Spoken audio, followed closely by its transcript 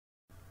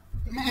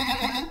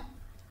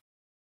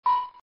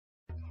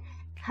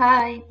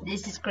Hi,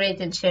 this is Create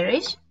and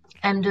Cherish.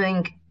 I'm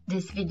doing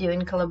this video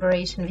in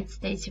collaboration with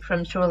Stacy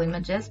from Truly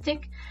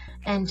Majestic,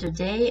 and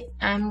today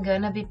I'm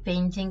gonna be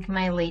painting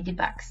my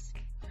ladybugs.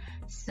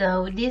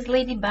 So these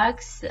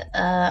ladybugs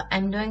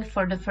I'm doing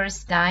for the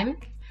first time.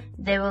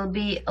 They will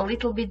be a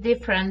little bit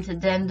different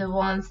than the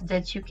ones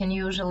that you can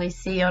usually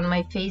see on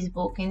my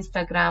Facebook,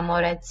 Instagram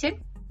or Etsy.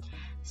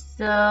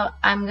 So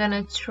I'm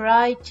gonna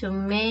try to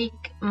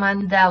make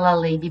mandala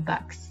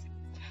ladybugs.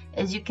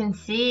 As you can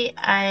see,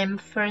 I'm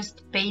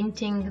first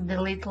painting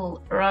the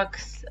little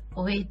rocks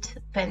with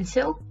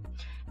pencil.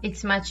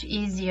 It's much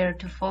easier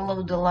to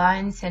follow the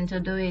lines and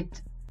to do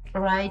it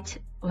right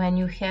when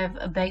you have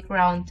a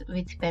background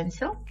with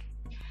pencil.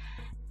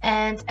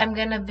 And I'm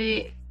gonna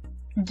be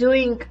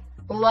doing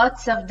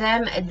lots of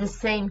them at the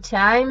same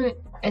time.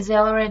 As I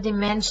already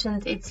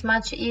mentioned, it's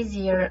much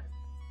easier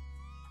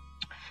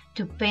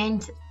to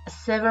paint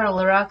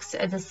several rocks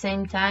at the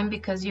same time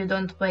because you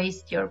don't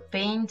waste your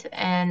paint,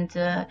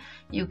 and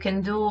you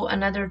can do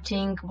another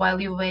thing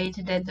while you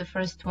wait that the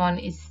first one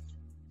is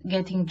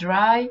getting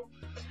dry,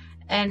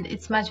 and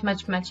it's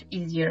much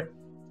easier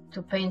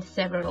to paint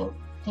several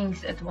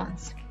things at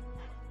once.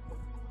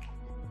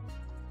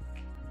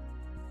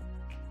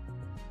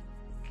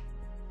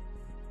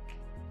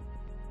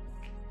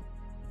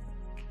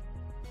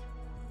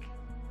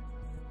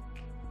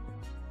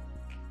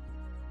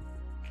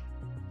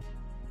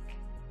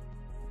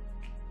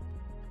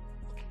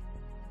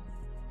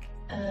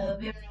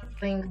 We're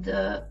doing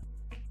the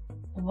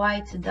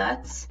white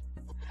dots.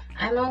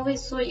 I'm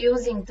always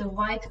using the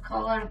white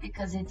color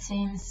because it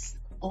seems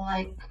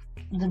like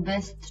the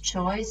best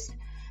choice,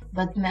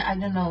 but I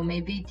don't know,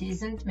 maybe it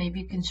isn't. Maybe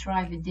you can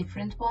try with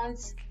different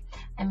ones.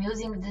 I'm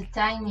using the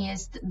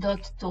tiniest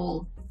dot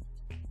tool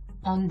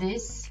on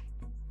this,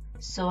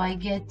 so I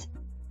get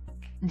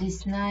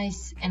this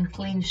nice and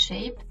clean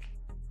shape.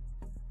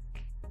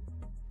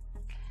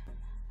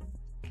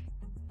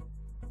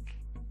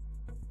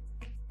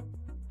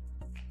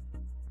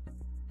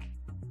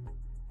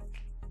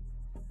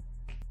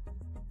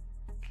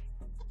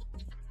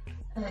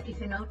 If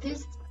you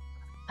noticed,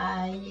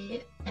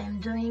 I am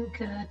doing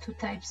two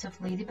types of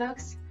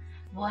ladybugs.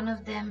 One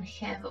of them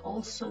have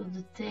also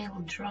the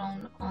tail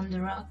drawn on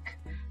the rock,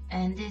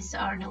 and these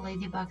are the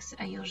ladybugs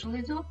I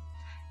usually do.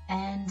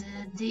 And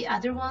the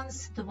other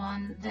ones, the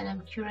one that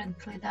I'm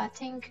currently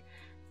dotting,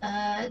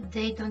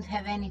 they don't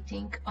have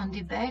anything on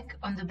the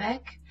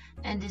back,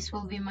 and this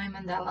will be my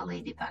mandala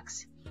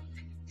ladybugs.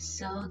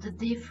 So the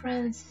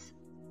difference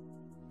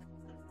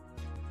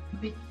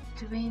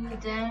between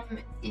them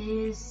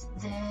is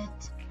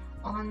that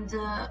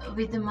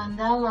with the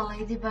mandala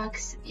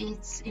ladybugs,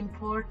 it's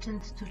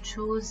important to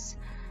choose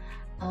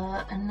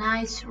a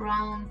nice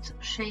round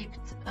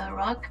shaped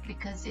rock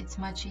because it's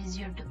much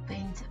easier to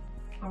paint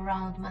a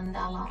round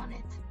mandala on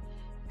it.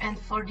 And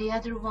for the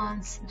other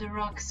ones, the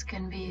rocks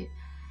can be,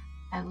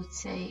 I would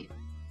say,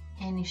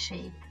 any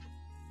shape.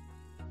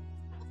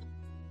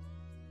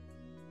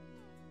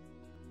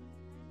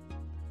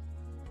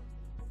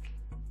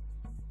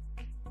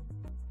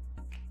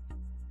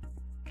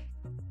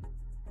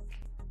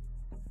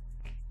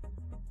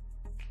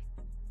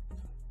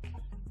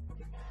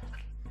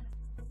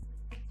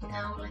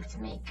 Now let's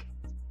make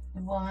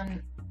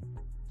one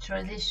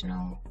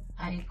traditional.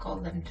 I call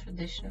them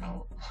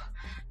traditional.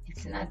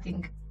 It's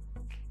nothing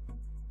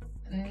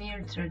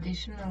near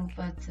traditional,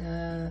 but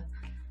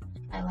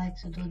I like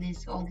to do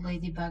these old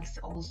ladybugs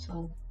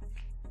also.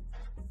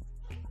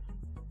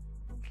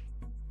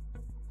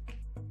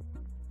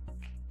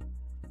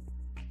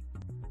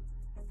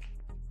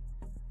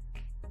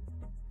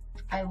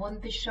 I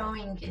won't be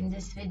showing in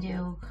this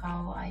video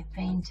how I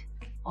paint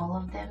all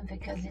of them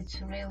because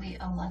it's really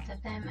a lot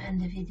of them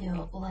and the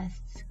video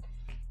lasts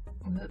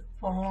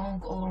for long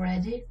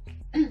already.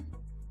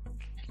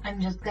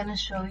 I'm just gonna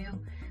show you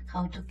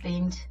how to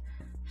paint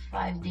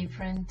 5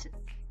 different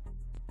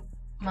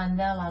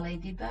mandala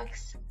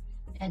ladybugs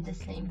at the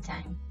same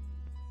time.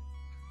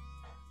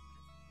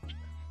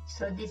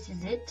 So this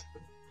is it.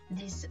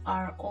 These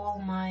are all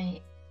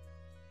my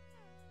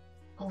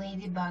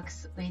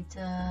ladybugs with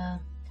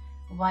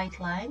white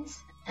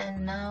lines,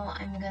 and now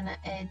I'm gonna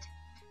add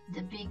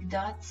the big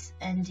dots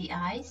and the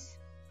eyes.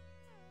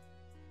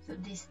 So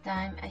this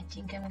time I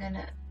think I'm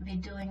gonna be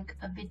doing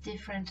a bit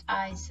different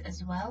eyes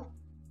as well.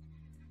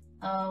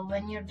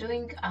 When you're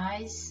doing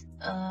eyes,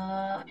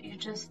 you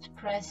just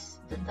press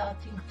the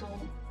dotting tool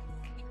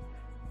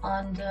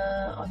on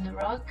the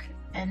rock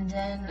and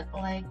then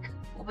like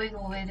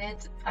wiggle with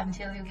it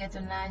until you get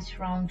a nice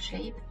round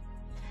shape.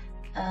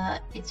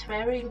 It's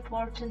very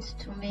important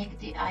to make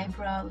the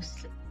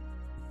eyebrows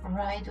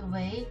right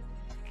away,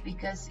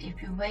 because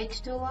if you wait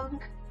too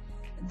long,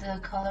 the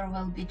color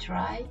will be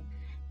dry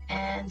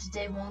and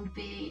they won't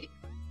be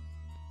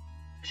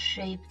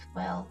shaped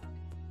well.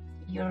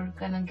 You're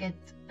gonna get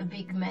a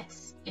big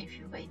mess if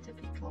you wait a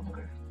bit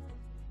longer.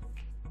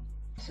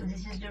 So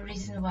this is the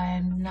reason why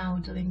I'm now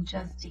doing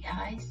just the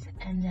eyes,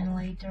 and then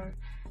later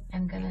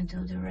I'm gonna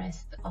do the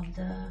rest of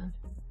the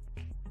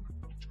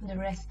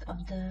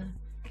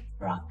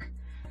rock.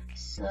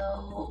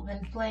 So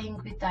when playing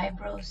with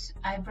eyebrows,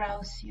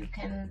 you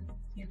can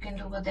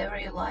do whatever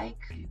you like.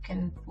 You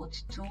can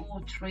put 2,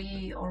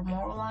 3 or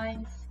more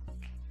lines.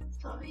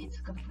 So it's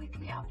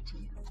completely up to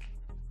you.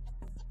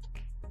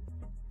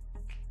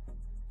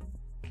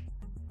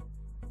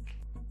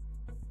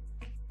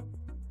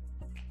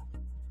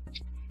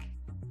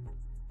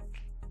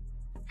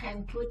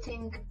 I'm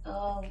putting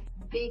a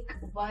big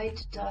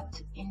white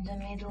dot in the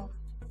middle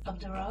of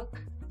the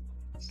rock.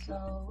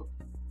 So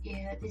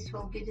yeah, this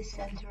will be the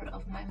center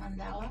of my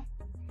mandala.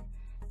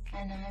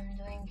 And I'm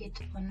doing it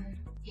on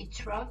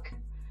each rock,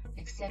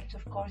 except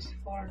of course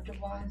for the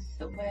ones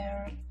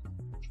where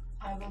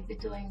I will be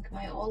doing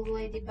my old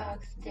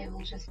ladybugs. They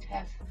will just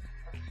have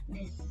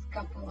this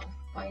couple of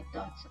white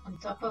dots on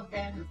top of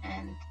them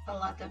and a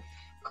lot of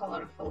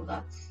colorful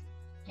dots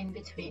in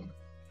between.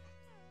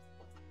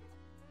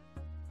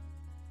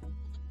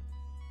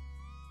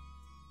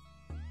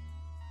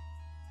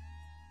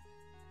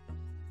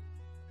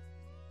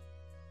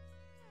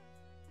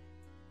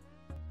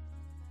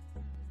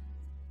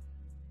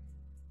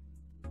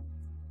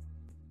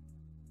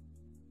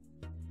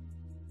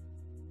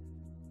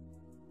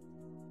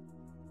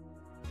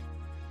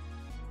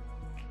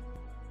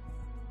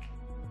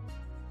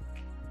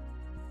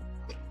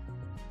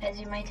 As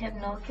you might have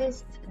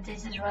noticed,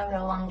 this is rather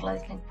a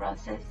long-lasting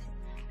process,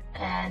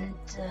 and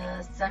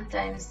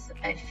sometimes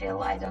I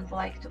feel I don't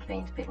like to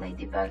paint with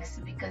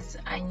ladybugs because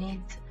I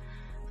need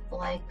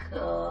like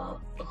a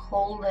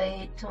whole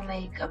day to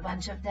make a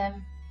bunch of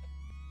them,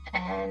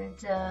 and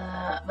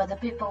but the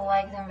people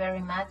like them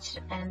very much,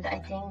 and I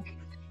think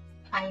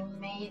I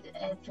made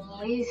at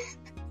least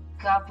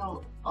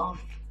couple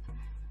of,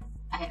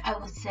 I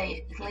would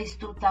say at least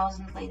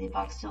 2,000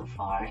 ladybugs so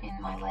far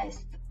in my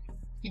last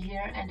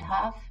year and a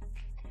half.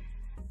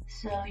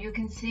 So you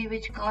can see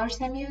which colors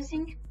I'm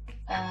using.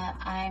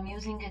 I'm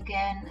using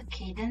again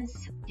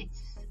Cadence.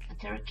 It's a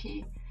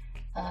Turkey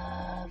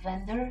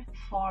vendor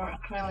for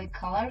acrylic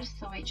colors,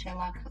 so which I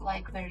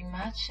like very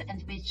much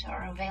and which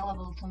are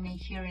available to me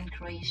here in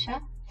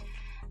Croatia.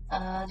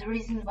 The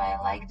reason why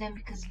I like them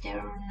because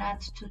they're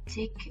not too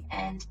thick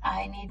and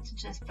I need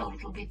just a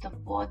little bit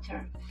of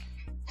water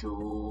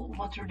to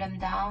water them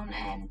down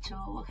and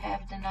to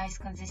have the nice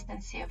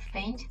consistency of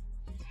paint.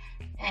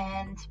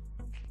 And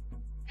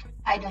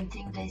I don't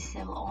think they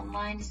sell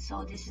online,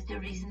 so this is the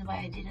reason why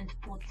I didn't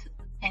put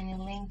any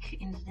link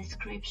in the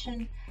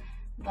description,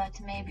 but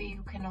maybe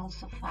you can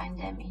also find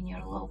them in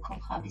your local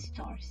hobby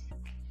stores.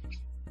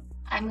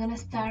 I'm gonna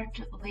start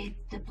with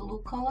the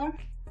blue color.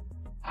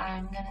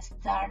 I'm gonna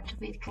start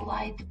with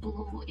light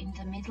blue in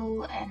the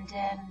middle and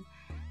then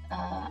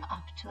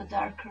up to a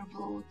darker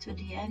blue to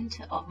the end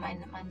of my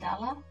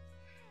mandala.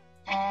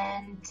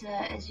 And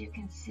as you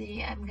can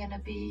see, I'm gonna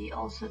be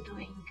also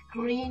doing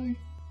green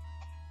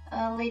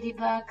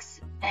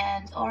ladybugs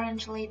and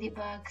orange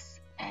ladybugs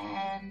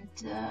and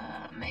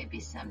maybe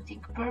something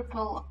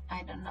purple,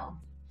 I don't know,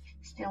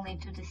 still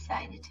need to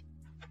decide it.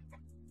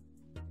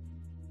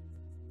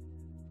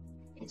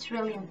 It's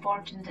really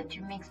important that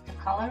you mix the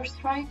colors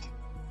right,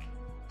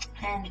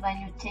 and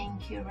when you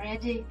think you're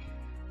ready,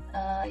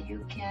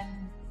 you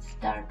can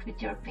start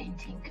with your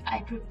painting. I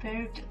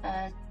prepared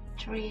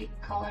 3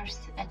 colors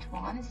at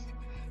once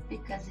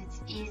because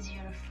it's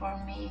easier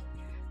for me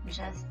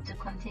just to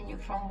continue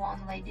from one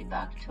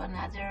ladybug to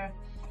another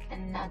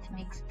and not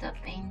mix the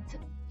paint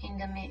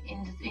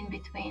in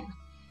between.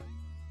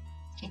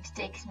 It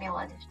takes me a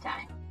lot of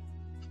time.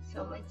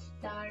 So let's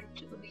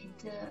start with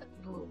the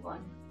blue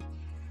one.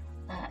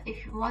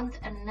 If you want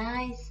a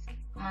nice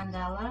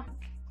mandala,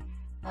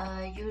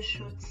 you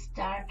should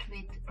start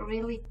with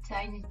really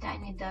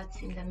tiny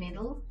dots in the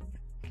middle,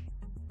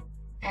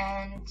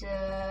 and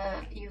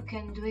you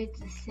can do it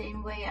the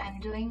same way I'm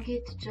doing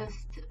it.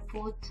 Just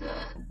put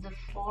the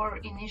 4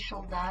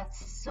 initial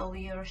dots so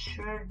you're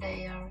sure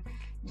they are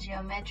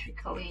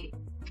geometrically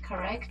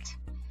correct,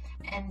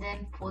 and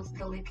then put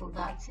the little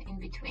dots in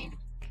between.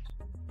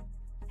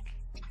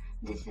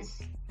 This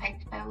is,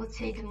 I would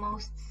say, the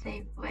most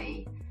safe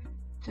way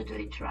to do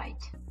it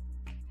right.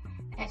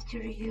 After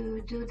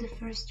you do the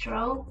first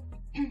row,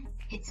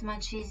 it's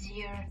much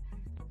easier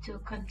to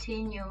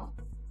continue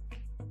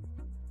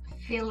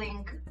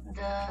filling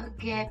the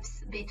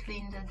gaps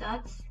between the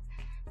dots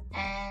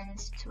and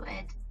to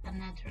add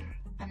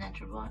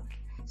another one.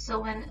 So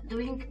when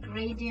doing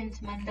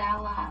gradient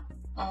mandala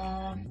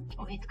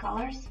with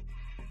colors,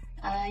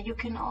 you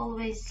can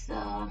always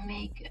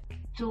make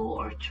 2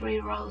 or 3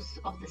 rows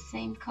of the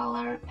same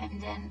color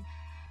and then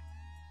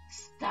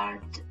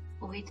start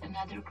with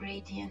another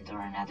gradient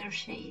or another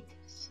shade.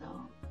 So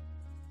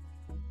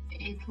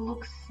it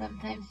looks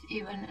sometimes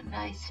even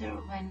nicer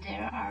when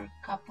there are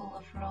a couple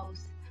of rows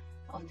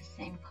of the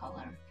same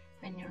color,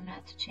 when you're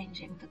not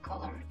changing the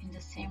color in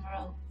the same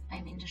row.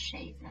 I mean the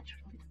shade, not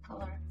really the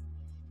color.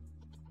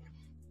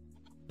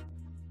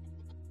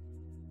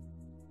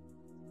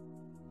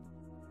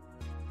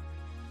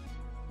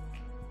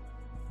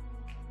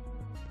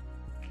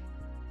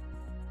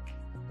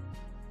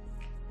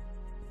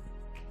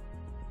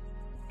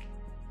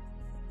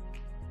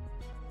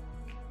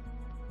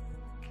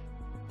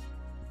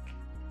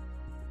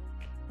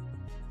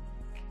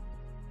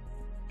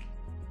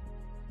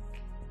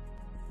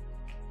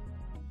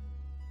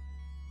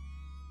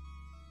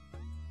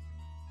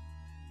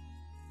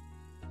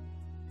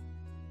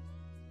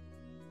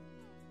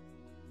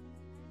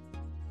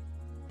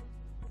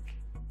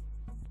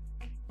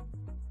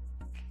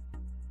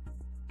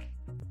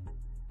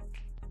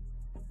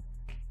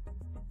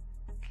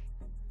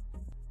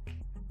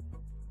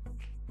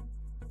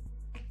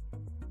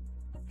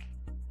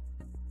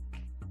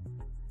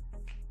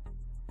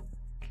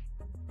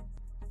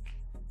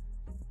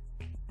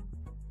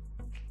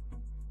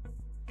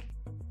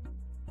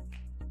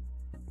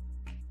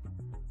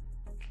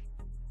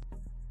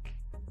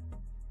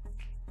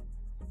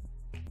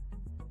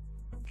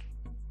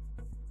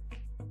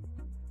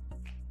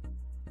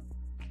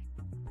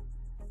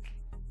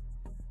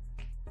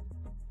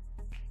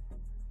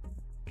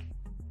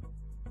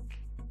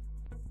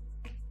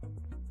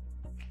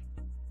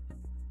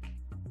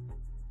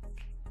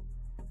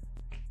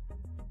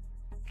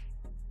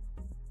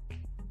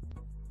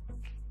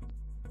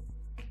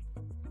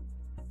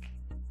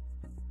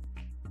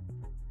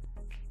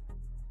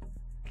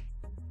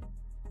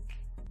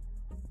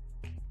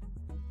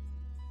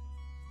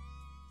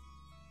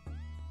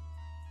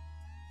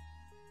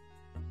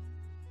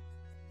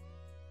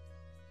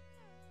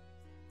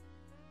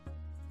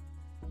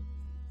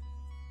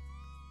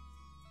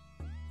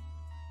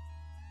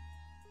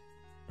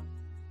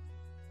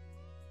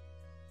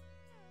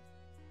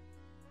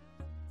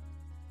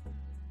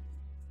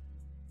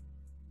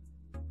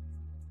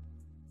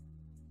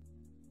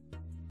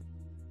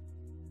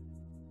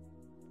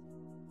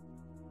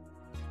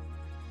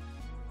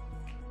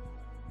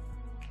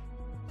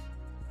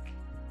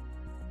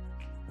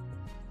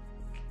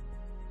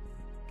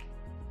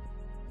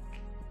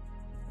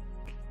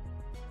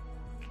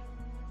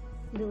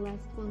 The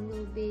last one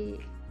will be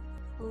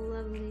a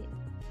lovely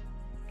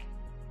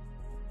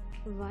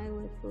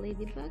violet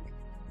ladybug.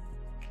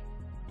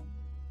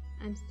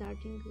 I'm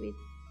starting with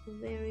a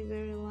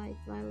very light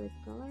violet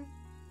color,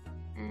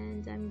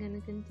 and I'm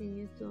gonna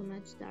continue to a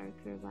much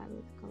darker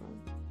violet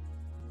color.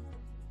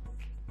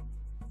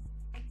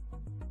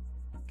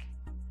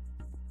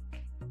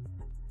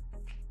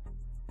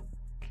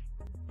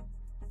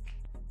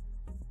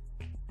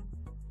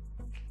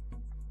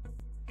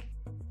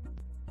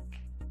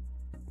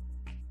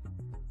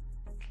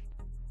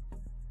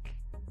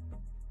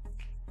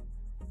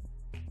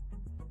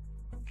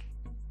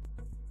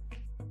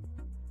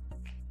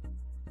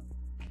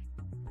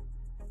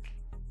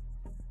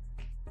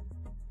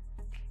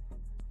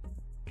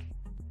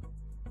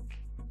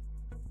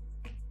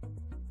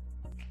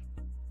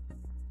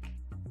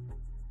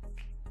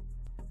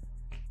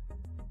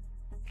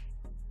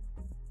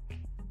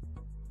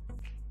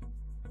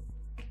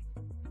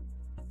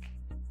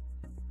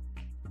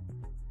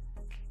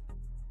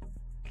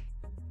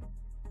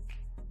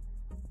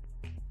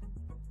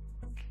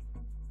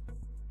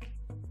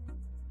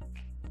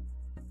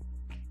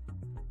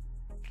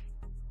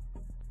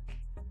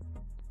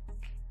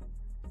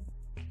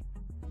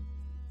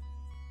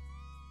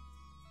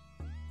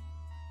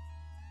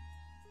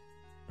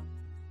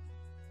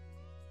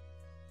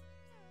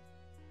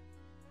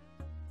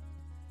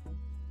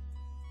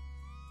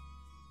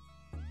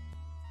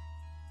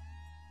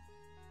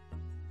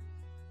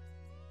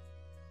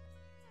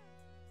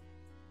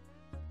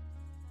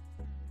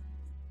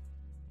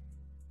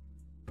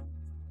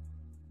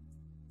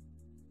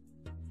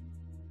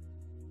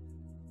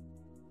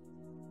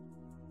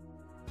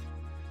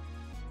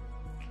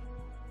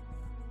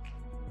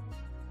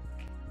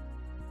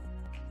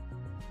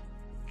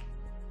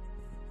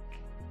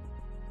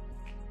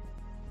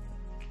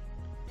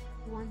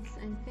 Once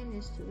I'm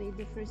finished with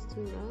the first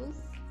two rows,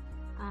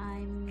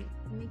 I'm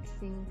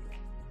mixing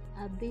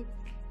a bit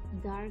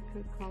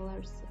darker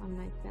colors on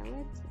my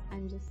palette.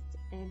 I'm just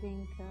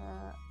adding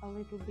a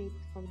little bit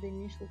of the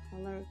initial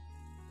color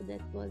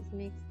that was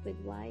mixed with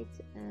white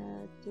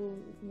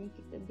to make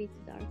it a bit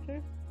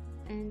darker,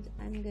 and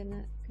I'm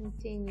gonna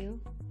continue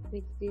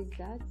with these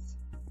dots.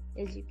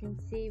 As you can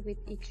see, with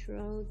each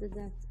row the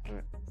dots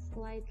are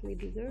slightly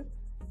bigger,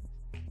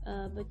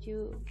 but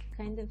you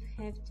kind of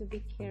have to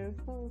be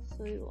careful,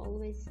 so you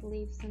always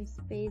leave some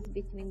space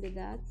between the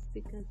dots,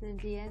 because at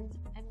the end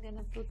I'm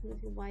gonna put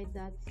little white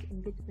dots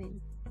in between.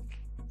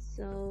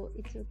 So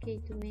it's okay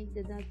to make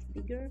the dots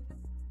bigger,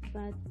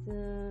 but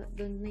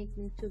don't make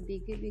them too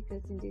big,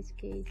 because in this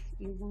case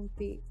you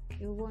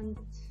won't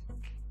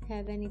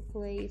have any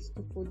place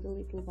to put the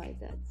little white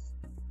dots.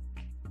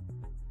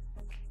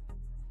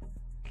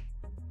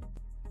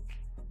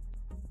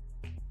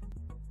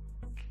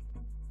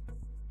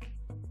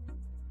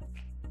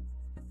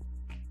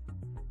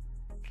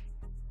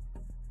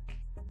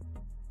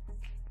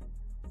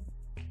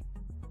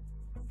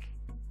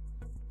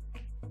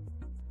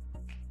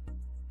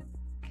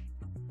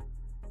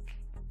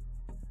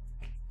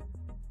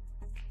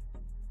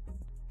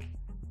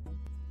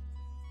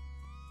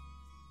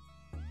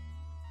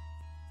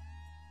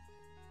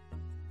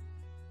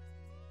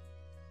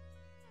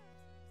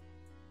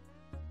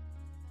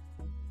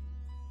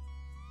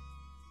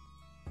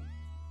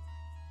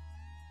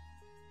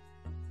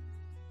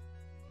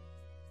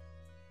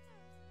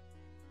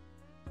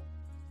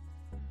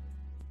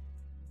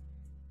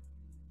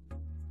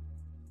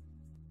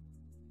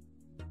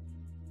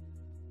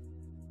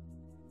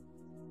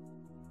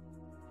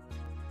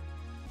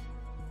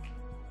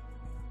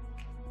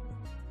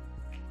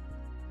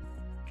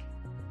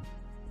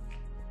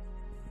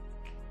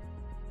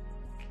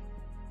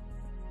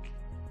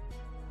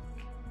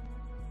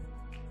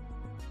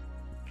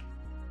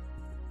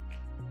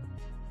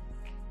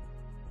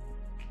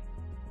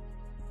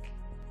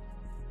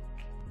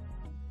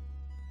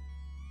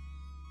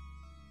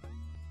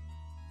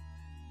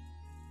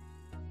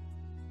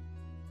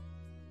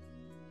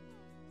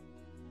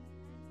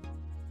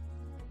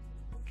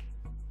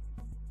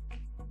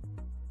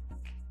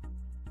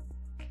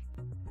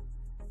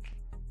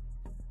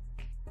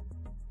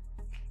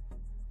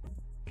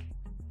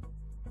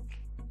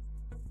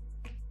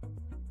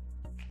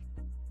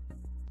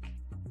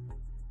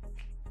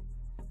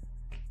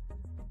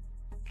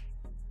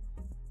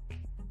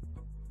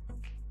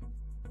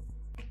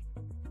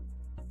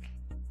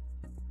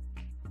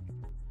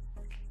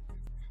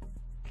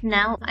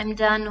 Now I'm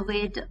done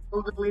with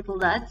all the little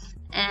dots,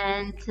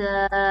 and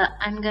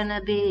I'm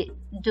gonna be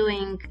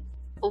doing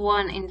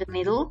one in the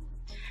middle.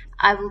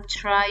 I will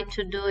try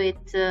to do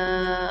it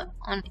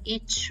on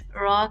each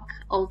rock,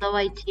 although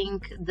I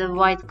think the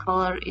white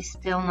color is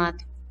still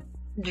not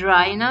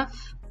dry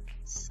enough.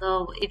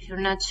 So if you're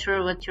not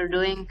sure what you're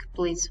doing,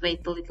 please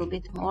wait a little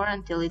bit more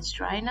until it's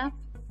dry enough.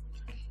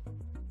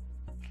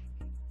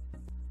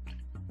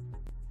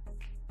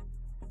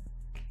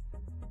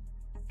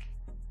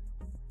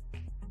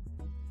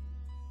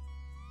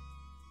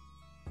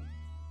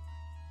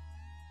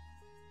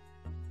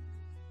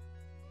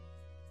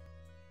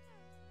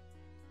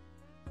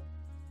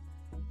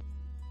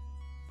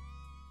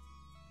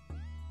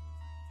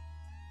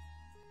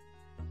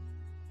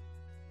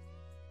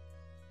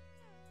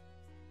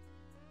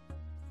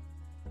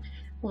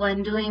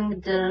 When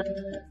doing the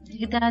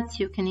big dots,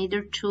 you can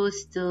either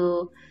choose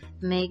to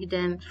make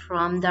them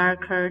from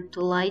darker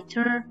to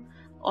lighter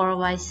or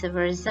vice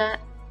versa.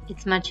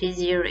 It's much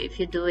easier if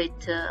you do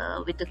it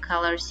with the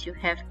colors you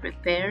have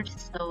prepared.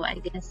 So I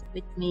guess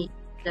with me,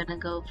 I'm gonna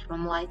go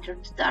from lighter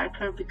to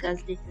darker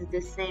because this is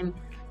the same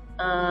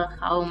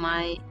how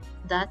my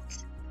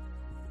dots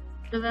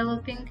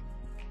developing.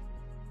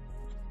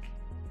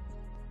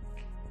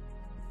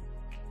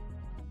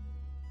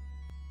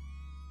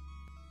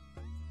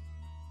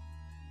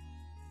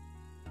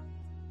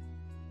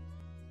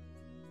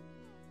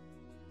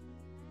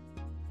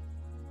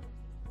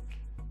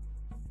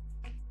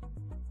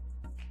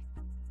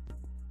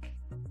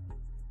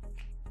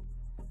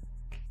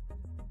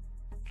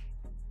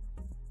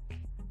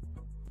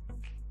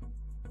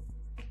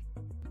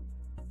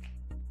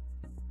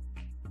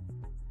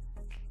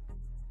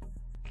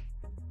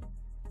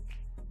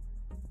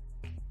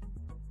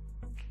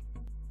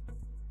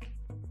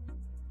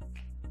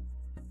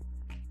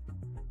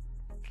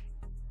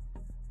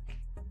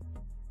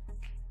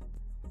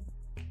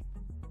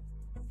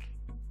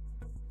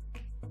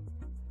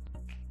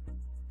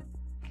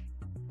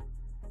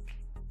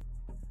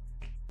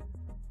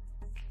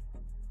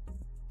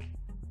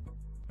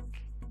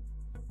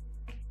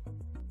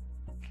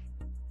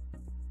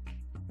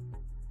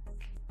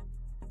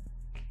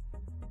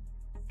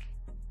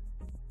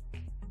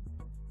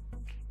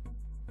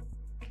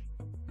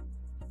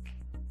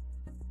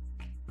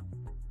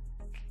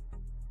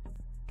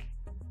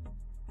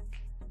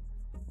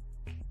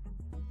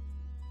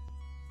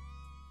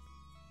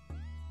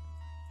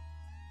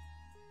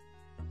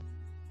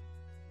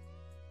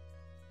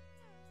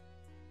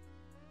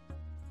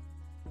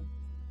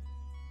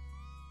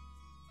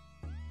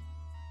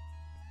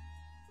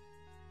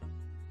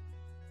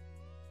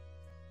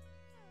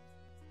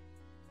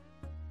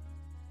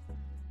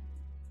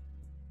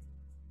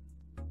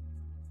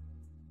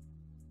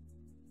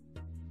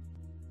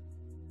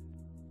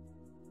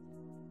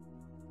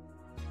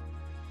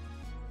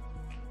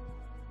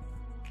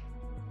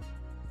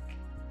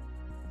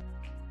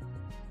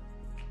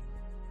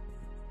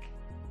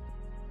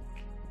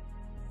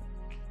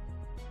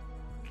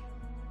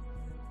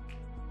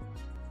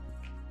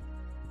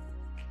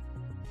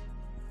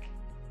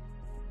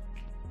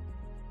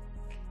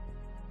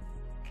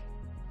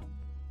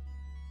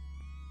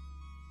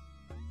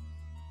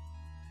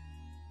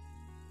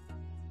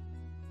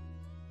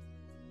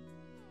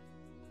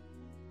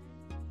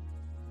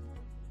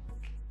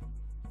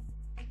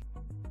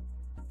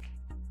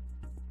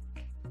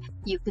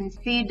 You can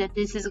see that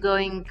this is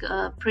going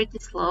pretty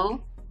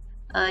slow.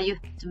 You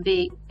have to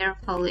be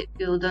careful if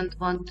you don't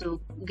want to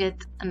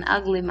get an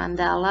ugly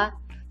mandala.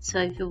 So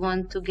if you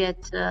want to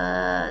get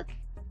the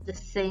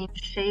same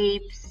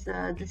shapes,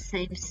 the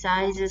same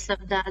sizes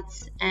of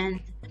dots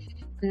and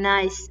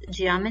nice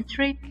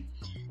geometry.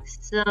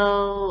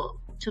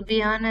 So to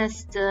be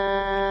honest,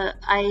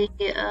 I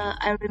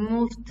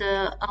removed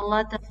a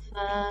lot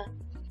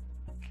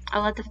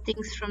of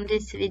things from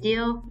this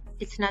video.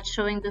 It's not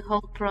showing the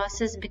whole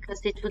process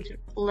because it would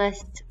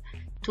last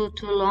too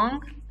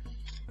long.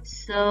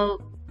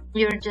 So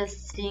you're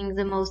just seeing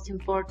the most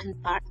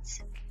important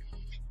parts.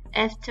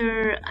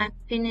 After I'm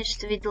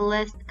finished with the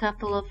last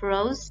couple of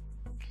rows,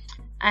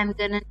 I'm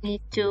gonna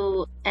need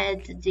to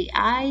add the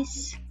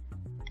eyes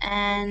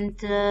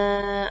and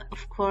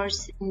of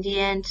course in the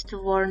end to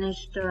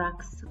varnish the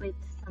rocks with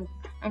some.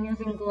 I'm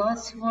using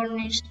gloss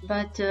varnish,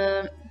 but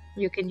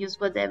you can use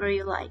whatever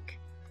you like.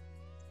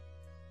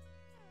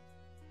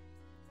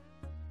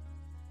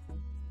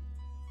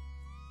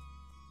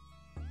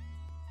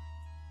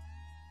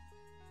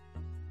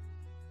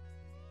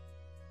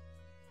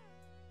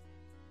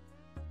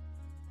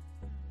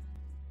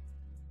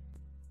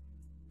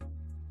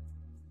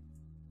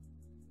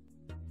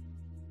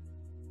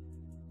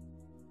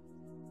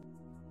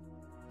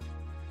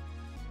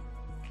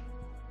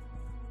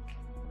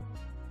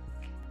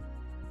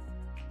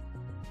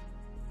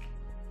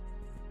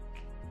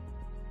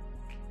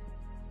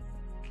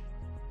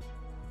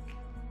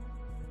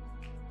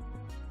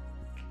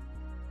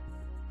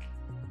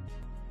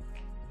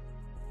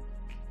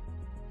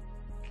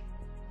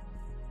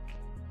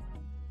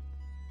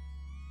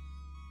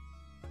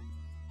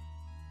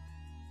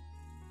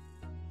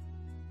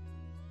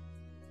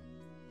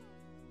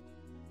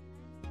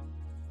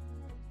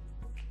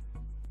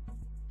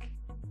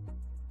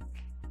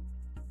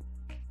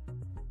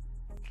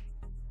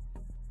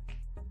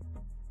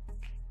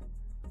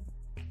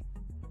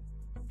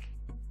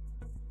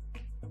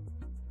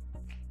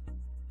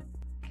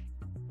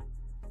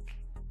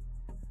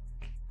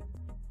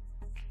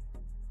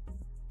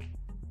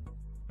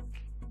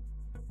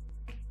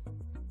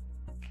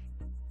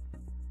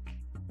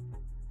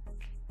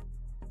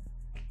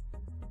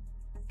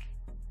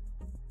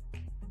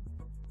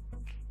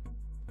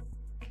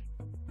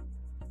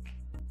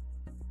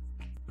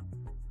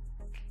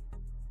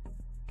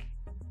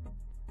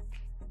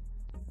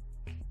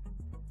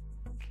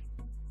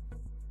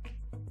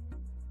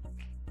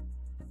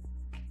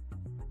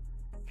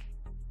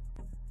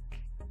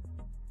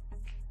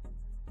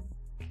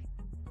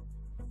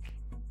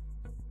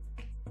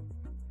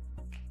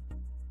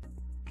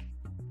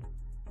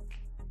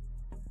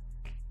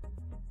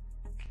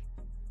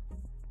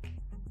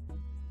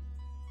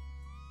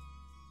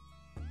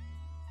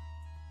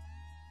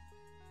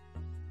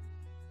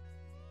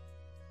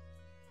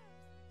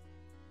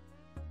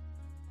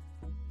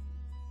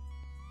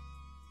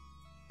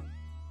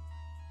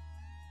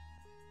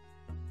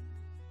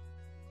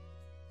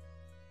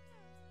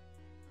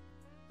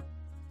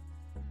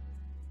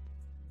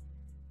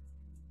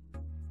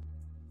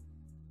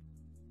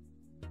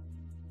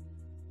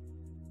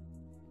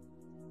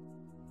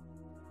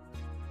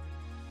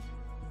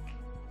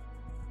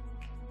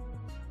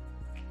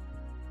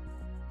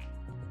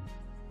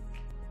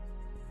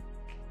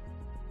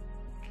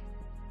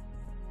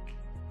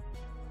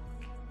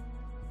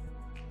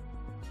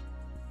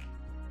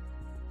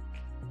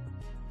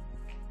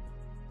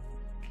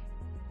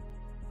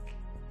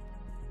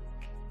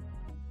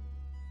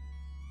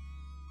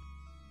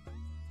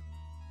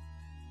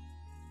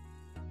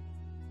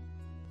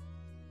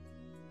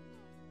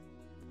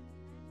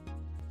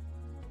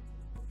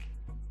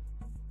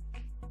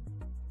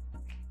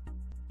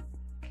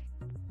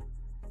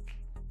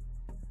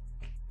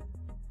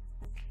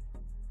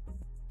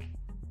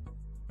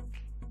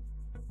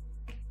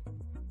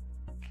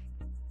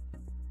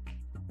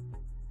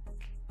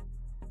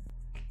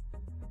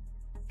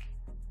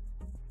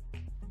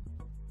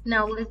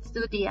 Now let's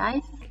do the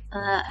eyes.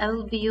 I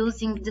will be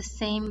using the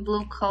same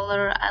blue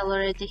color I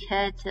already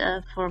had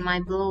for my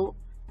blue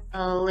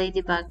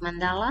ladybug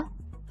mandala,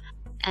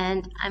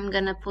 and I'm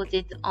gonna put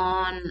it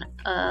on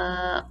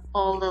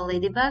all the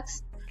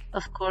ladybugs.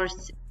 Of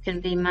course, it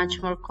can be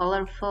much more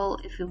colorful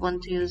if you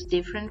want to use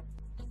different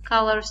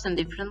colors and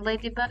different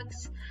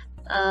ladybugs.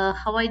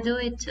 How I do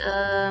it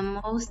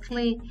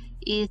mostly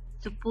is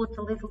to put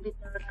a little bit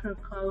darker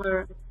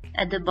color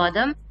at the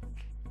bottom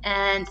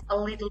and a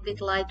little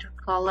bit lighter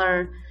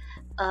color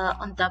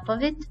on top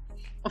of it.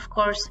 Of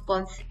course,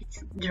 once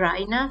it's dry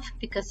enough,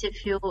 because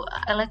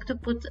I like to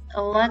put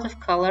a lot of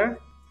color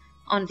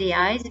on the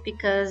eyes,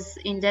 because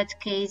in that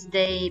case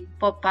they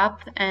pop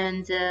up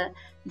and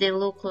they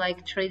look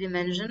like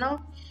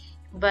three-dimensional.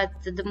 But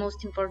the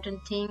most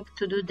important thing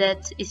to do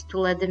that is to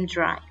let them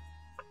dry.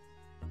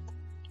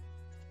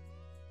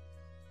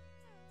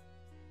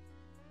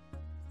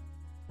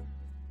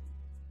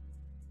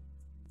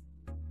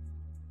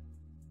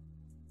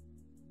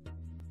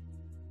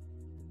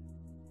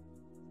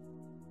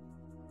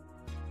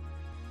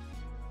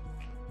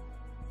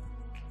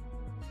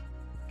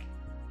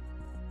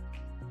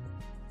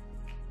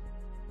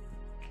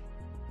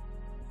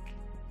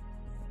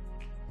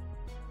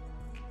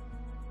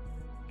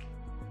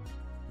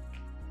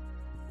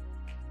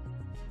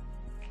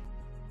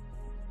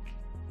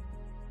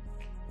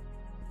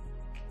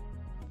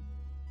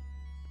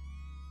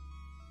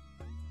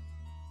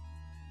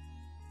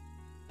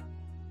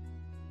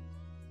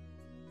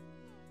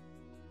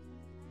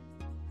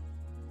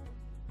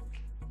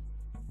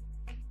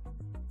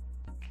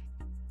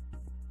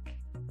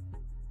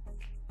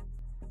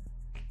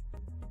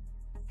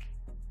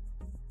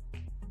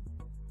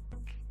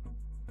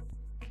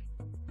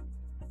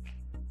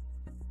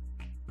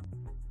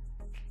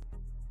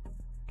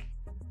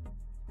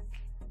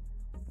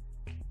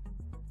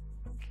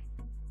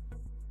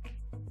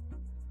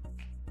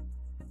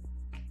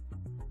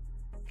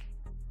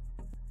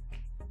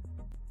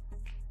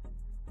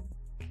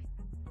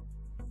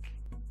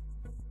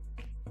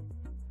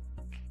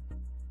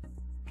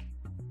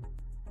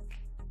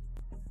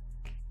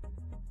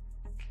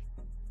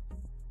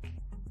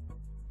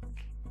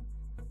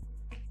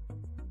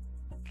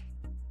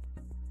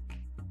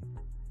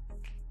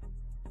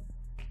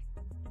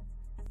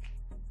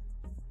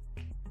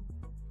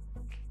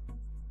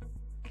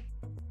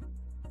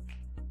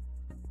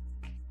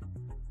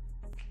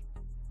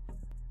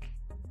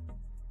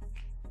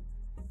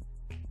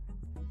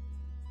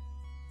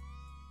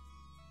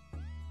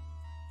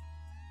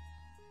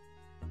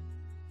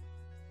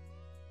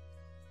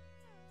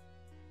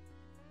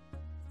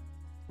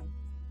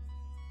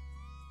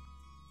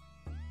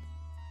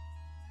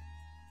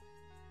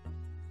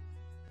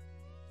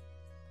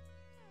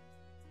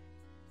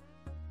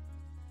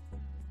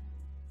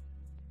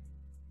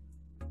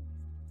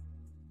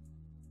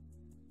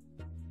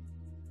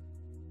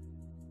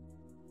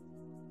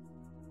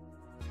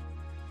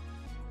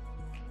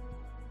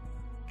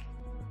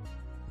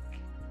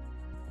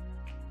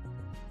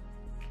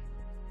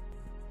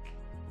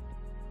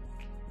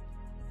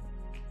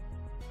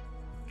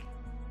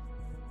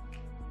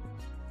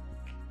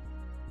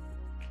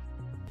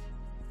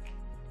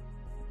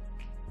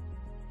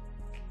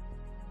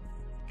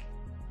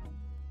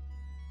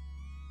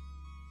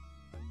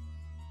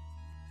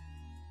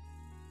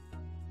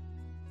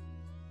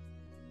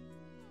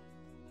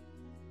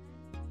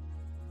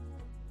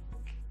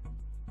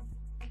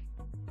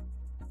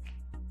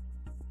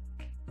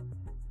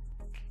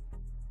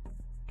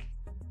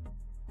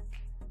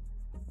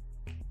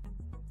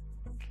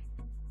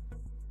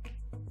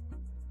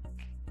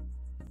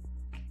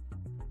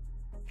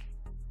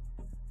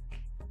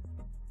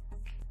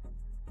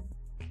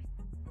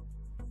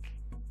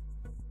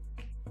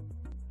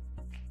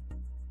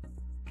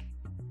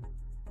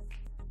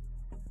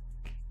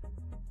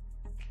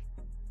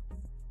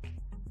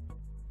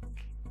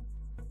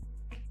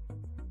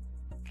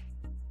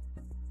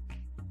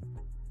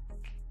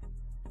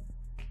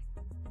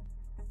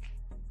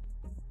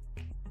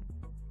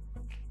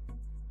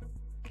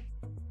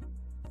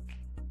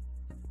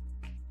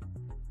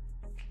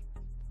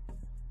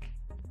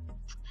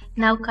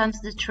 Now comes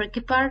the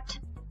tricky part.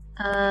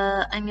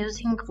 I'm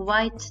using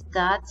white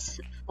dots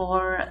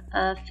for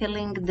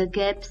filling the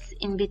gaps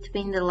in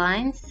between the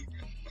lines.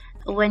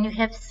 When you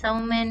have so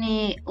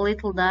many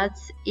little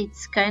dots,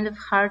 it's kind of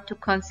hard to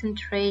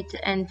concentrate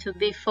and to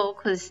be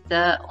focused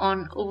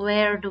on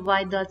where the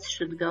white dots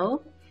should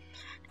go.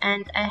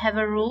 And I have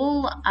a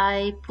rule.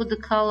 I put the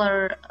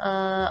color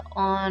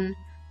on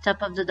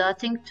top of the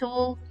dotting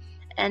tool,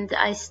 and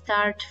I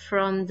start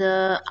from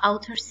the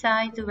outer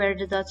side where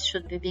the dots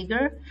should be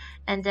bigger,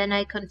 and then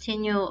I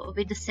continue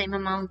with the same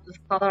amount of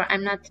color.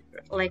 I'm not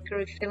like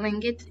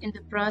refilling it in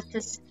the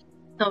process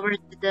towards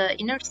the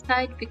inner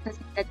side, because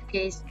in that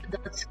case the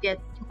dots get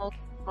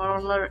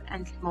smaller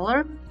and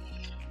smaller,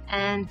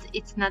 and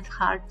it's not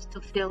hard to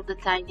fill the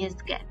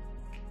tiniest gap.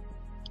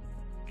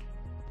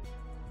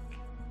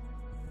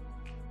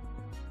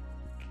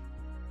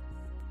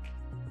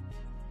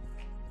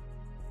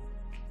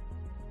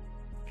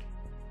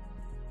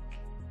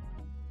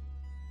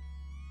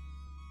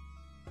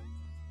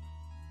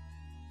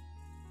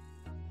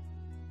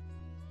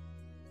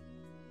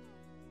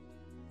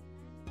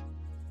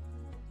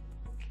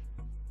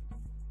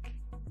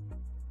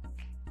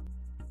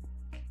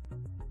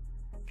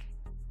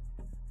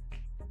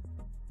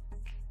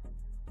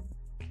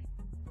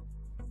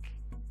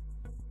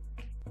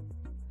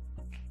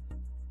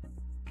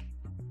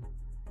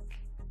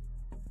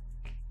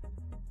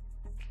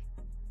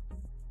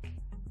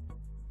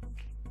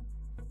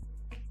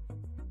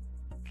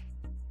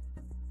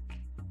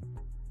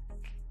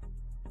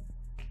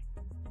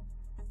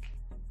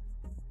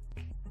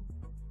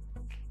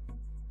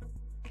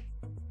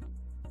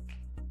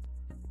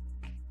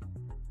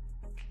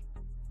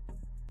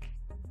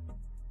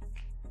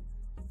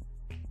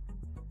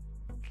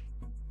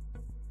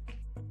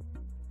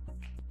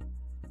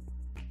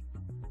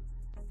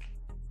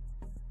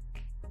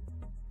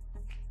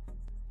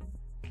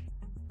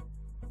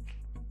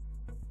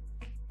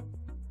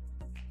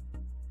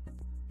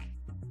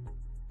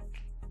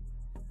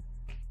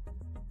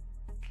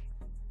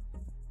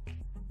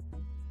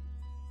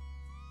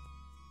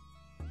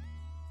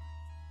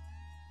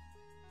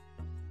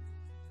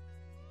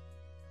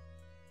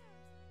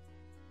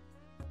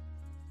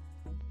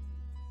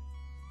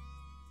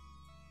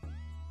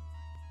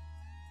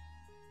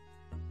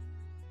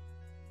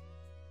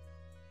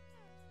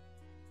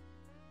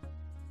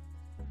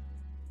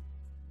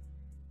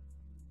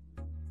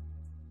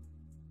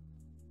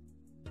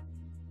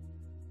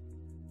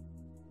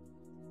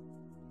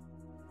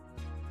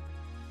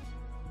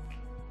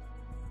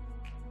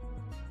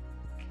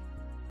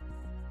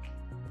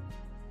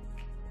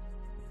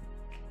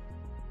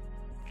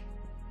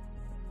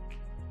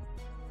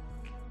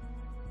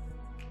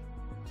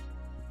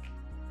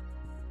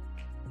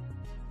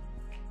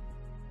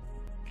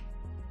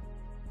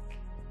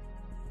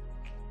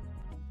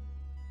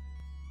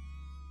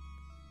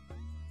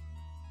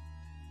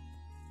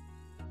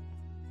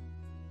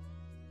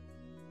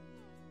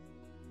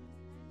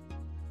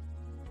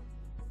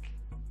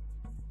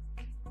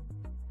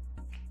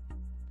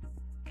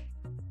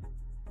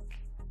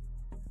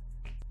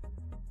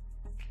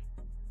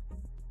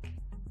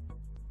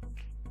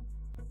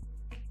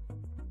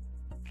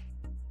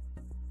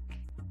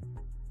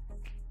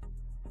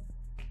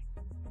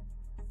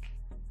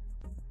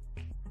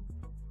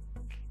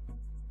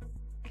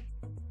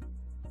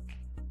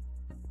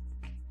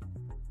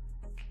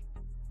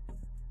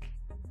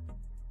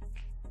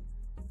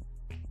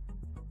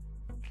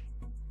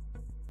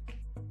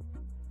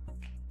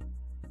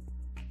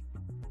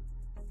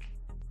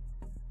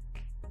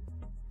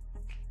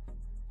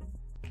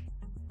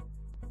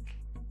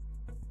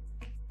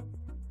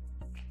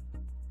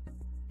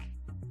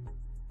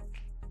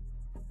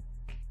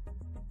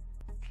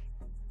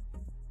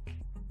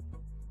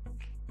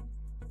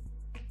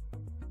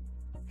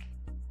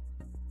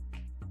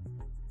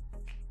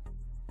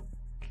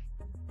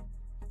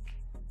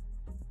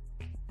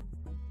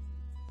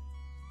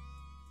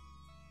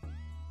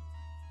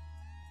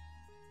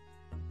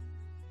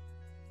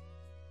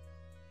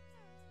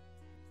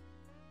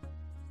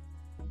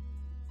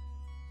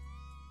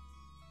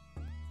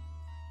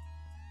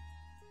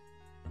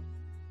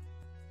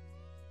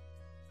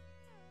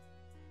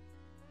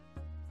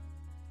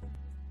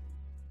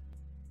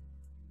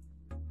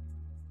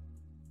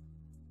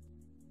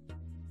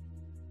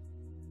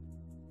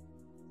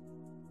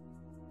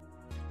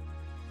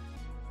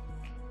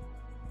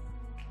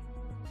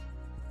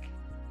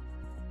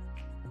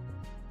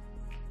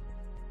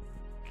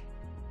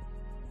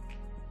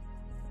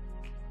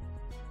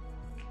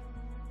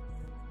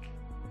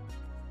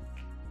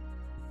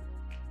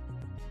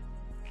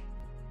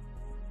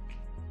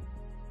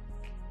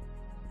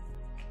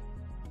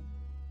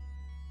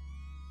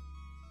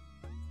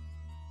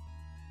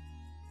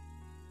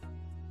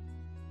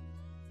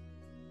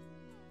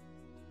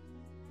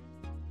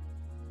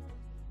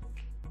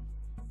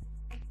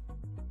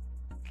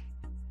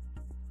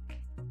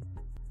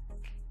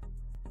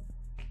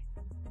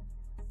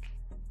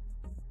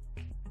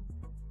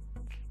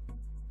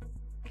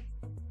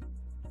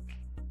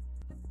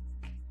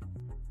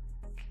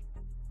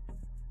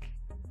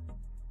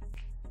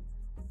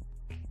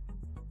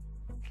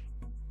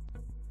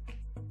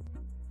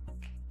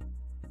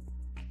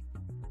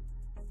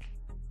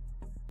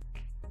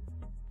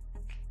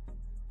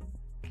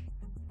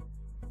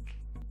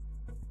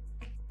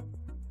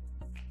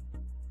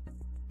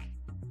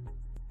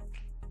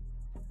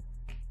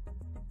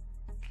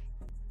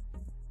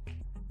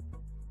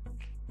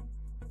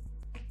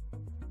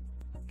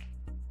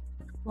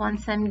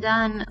 Once I'm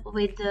done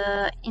with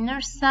the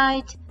inner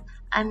side,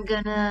 I'm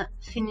gonna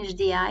finish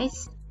the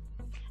eyes.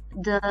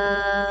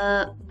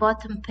 The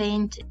bottom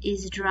paint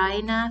is dry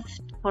enough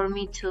for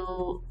me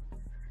to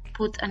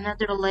put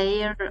another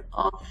layer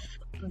of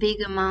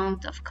big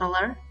amount of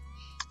color,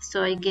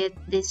 so I get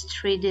this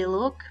 3D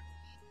look.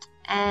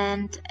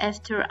 And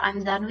after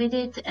I'm done with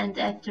it, and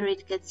after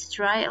it gets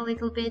dry a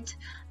little bit,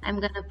 I'm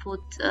gonna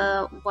put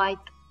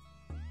white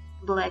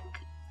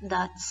black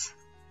dots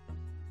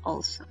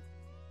also.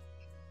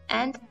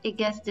 And I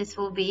guess this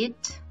will be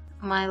it.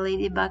 My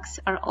ladybugs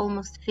are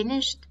almost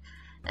finished.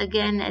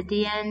 Again, at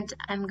the end,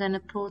 I'm gonna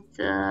put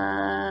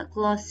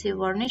glossy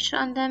varnish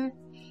on them.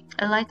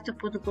 I like to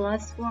put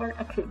gloss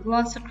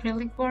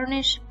acrylic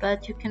varnish,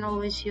 but you can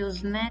always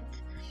use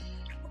matte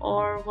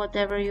or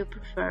whatever you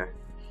prefer.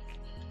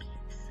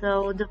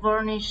 So the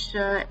varnish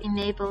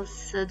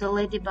enables the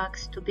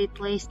ladybugs to be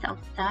placed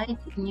outside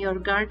in your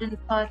garden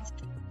pots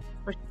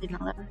or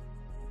similar.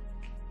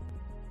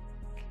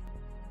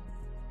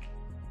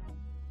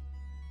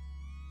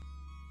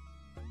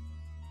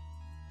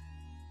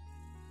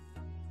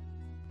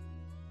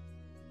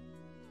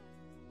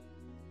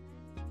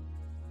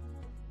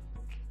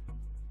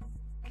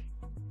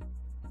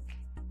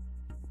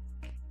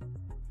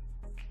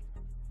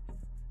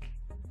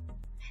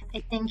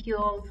 I thank you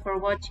all for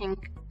watching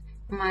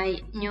my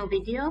new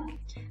video.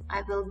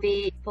 I will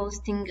be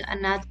posting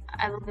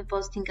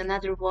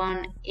another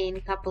one in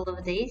a couple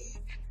of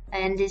days,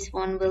 and this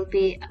one will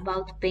be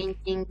about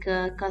painting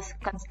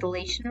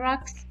constellation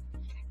rocks.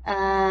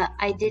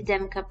 I did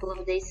them a couple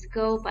of days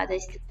ago, but I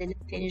still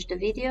didn't finish the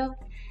video.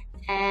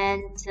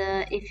 And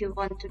if you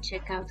want to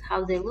check out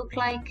how they look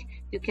like,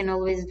 you can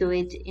always do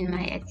it in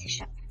my Etsy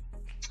shop.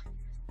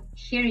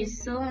 Hear you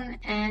soon,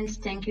 and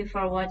thank you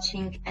for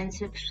watching and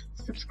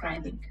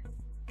subscribing.